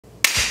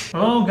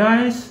Hello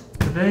guys,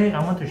 today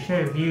I want to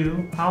share with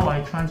you how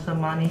I transfer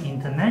money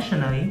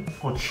internationally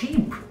for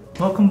cheap.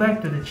 Welcome back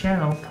to the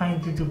channel,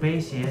 Kind Juju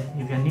Base here.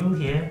 If you're new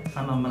here,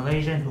 I'm a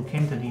Malaysian who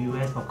came to the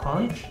US for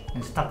college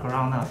and stuck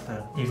around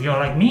after. If you're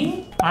like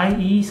me,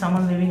 i.e.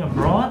 someone living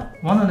abroad,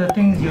 one of the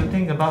things you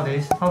think about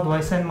is, how do I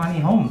send money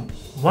home?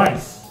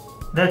 Wise.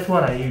 That's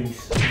what I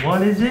use.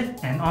 What is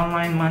it? An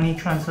online money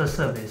transfer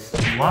service.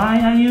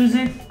 Why I use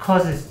it?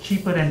 Cause it's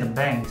cheaper than the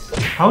banks.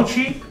 How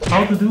cheap?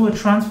 How to do a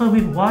transfer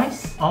with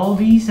Wise? All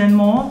these and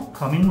more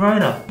coming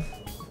right up.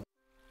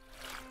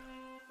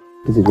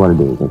 This is what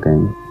it is, okay?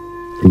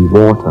 Be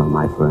water,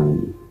 my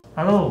friend.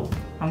 Hello,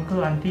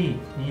 Uncle Auntie,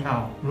 你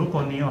好。如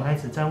果你有孩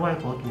子在外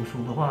国读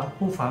书的话，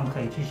不妨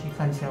可以继续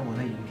看一下我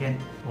的影片。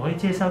我会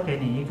介绍给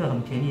你一个很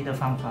便宜的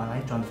方法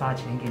来转发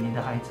钱给你的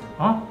孩子。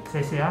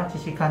谢谢啊，继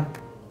续看。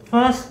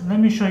First, let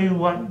me show you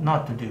what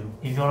not to do.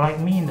 If you're like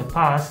me in the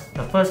past,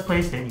 the first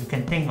place that you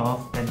can think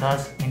of that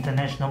does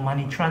international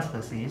money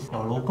transfers is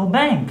your local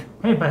bank.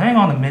 Wait, but hang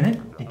on a minute.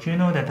 Did you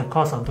know that the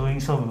cost of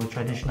doing so with a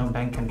traditional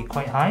bank can be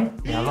quite high?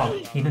 There are a lot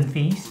of hidden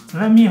fees.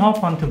 Let me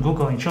hop onto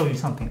Google and show you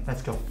something.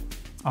 Let's go.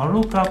 I'll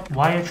look up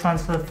wire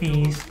transfer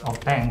fees of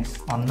banks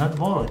on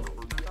NerdWallet.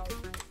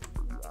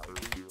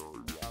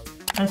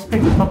 Let's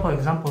pick a couple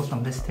examples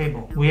from this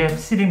table. We have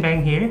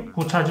Citibank here,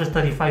 who charges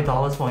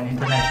 $35 for an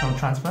international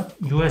transfer.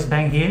 US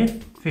Bank here,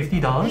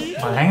 $50.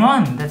 But hang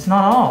on, that's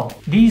not all.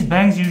 These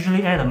banks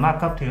usually add a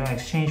markup to your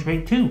exchange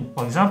rate too.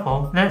 For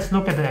example, let's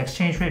look at the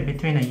exchange rate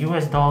between a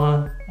US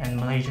dollar and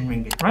Malaysian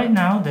ringgit. Right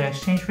now, the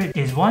exchange rate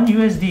is 1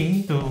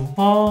 USD to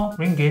 4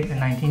 ringgit and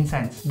 19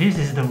 cents. This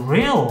is the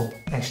real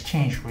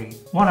exchange rate.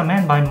 What I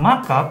meant by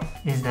markup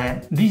is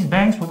that these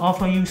banks will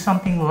offer you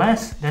something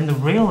less than the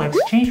real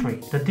exchange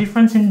rate. The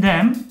difference in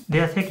them,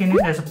 they are taking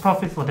it as a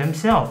profit for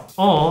themselves.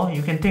 Or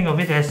you can think of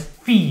it as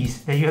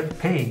fees that you have to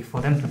pay for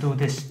them to do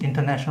this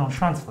international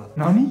transfer.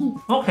 Nani?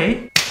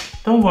 Okay.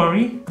 Don't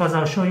worry, because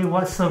I'll show you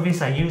what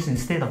service I use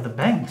instead of the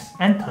banks.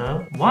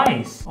 Enter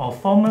Wise, or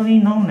formerly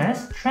known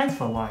as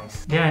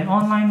TransferWise. They're an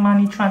online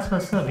money transfer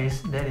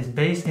service that is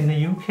based in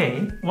the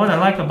UK. What I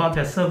like about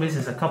their service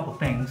is a couple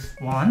things.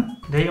 One,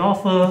 they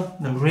offer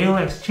the real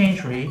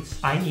exchange rates,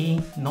 i.e.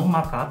 no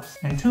markups.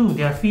 And two,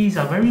 their fees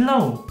are very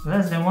low,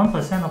 less than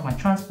 1% of my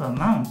transfer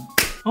amount.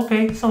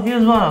 Okay, so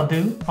here's what I'll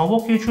do. I'll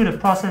walk you through the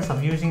process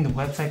of using the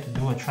website to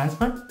do a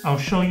transfer. I'll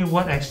show you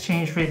what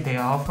exchange rate they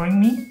are offering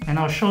me, and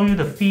I'll show you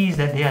the fees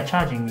that they are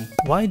charging me.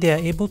 Why they are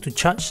able to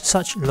charge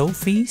such low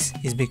fees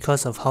is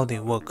because of how they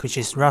work, which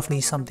is roughly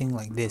something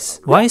like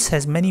this. Wise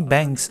has many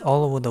banks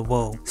all over the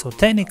world, so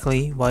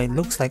technically, while it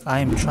looks like I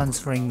am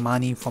transferring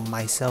money from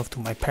myself to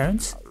my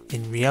parents,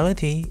 in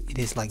reality, it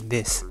is like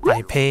this.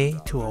 I pay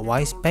to a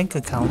Wise bank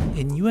account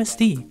in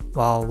USD,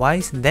 while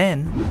Wise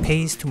then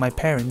pays to my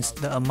parents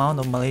the amount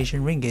of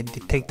Malaysian ringgit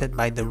detected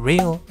by the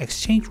real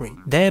exchange rate,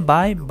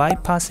 thereby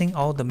bypassing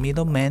all the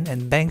middlemen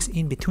and banks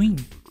in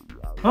between.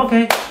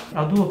 Okay,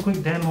 I'll do a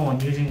quick demo on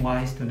using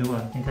Wise to do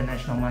an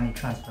international money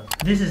transfer.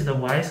 This is the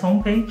Wise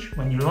homepage.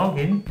 When you log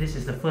in, this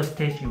is the first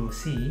page you will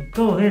see.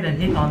 Go ahead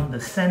and hit on the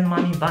send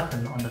money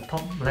button on the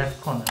top left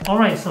corner.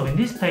 Alright, so in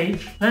this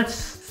page, let's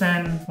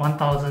send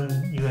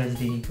 1000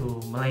 USD to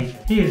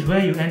Malaysia. Here is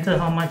where you enter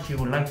how much you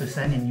would like to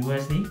send in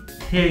USD.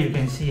 Here you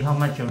can see how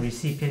much your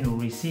recipient will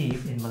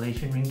receive in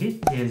Malaysian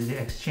ringgit. Here is the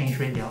exchange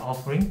rate they are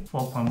offering,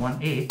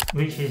 4.18,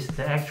 which is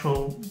the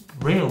actual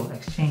real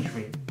exchange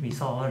rate we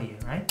saw earlier,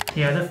 right?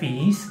 Here are the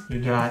fees. You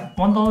got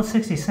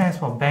 $1.60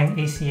 for bank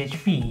ACH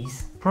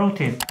fees. Pro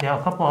tip, there are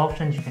a couple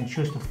options you can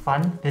choose to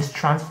fund this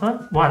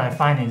transfer. What I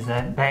find is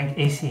that bank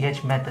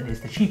ACH method is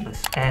the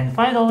cheapest. And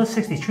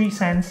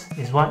 $5.63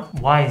 is what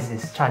Wise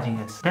is charging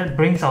us. That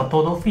brings our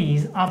total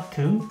fees up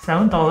to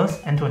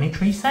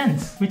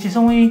 $7.23, which is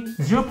only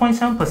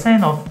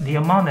 0.7% of the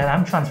amount that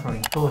I'm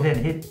transferring. Go ahead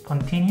and hit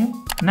continue.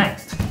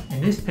 Next,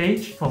 in this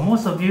page, for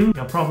most of you,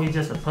 you're probably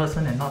just a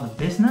person and not a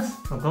business.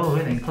 So go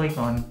ahead and click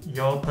on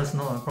your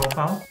personal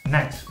profile.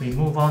 Next, we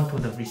move on to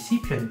the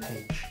recipient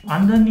page.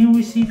 Under new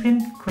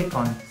recipient, click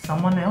on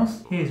someone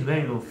else. Here is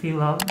where you will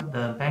fill out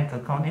the bank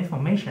account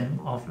information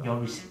of your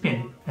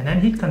recipient and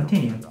then hit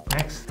continue.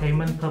 Next,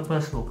 payment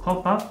purpose will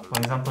pop up. For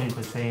example, you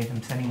could say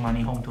I'm sending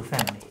money home to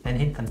family. Then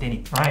hit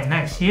continue. Right,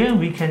 next here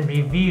we can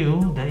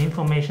review the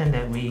information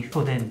that we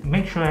put in.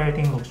 Make sure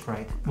everything looks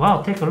right.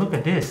 Wow, take a look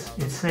at this.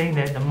 It's saying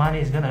that the money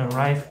is gonna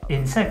arrive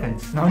in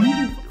seconds. Now,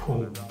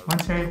 cool.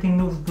 Once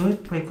everything looks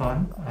good, click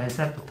on I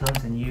accept the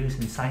terms and use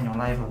and sign your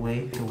life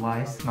away to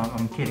Wise. No,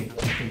 I'm kidding.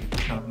 Okay,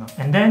 no.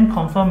 And then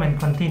confirm and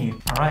continue.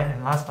 Alright,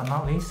 and last but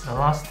not least, the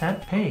last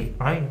step, pay.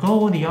 Alright,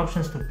 go over the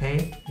options to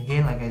pay.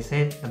 Again, like I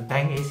said, the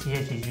bank ACH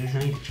is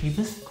usually the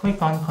cheapest.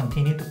 Click on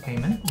continue to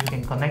payment. You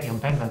can connect your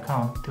bank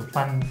account to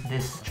fund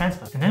this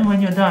transfer. And then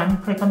when you're done,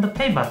 click on the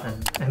pay button.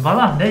 And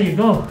voila, there you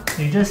go.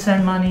 You just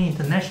send money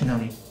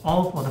internationally.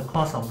 All for the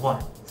cost of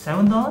what?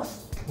 $7?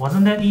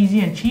 Wasn't that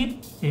easy and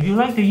cheap? If you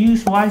like to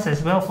use Wise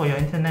as well for your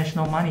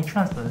international money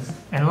transfers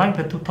and like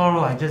the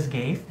tutorial I just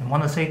gave and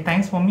want to say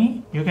thanks for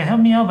me, you can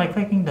help me out by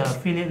clicking the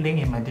affiliate link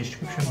in my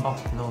description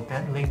box below.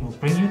 That link will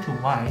bring you to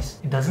Wise.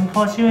 It doesn't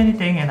cost you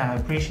anything and I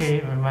appreciate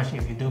it very much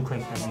if you do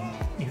click the link.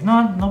 If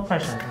not, no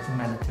pressure, doesn't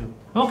matter too.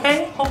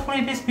 Okay,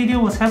 hopefully this video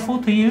was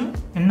helpful to you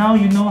and now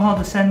you know how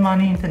to send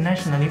money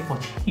internationally for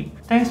cheap.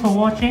 Thanks for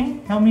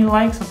watching. Help me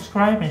like,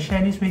 subscribe and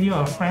share this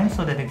video with friends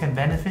so that they can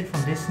benefit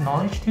from this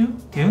knowledge too.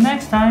 Till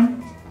next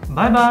time,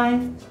 bye bye.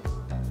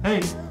 Hey,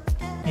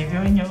 if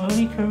you're in your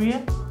early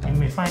career, you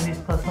may find these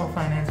personal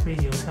finance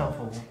videos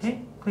helpful, okay?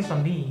 Click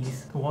on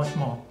these to watch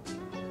more.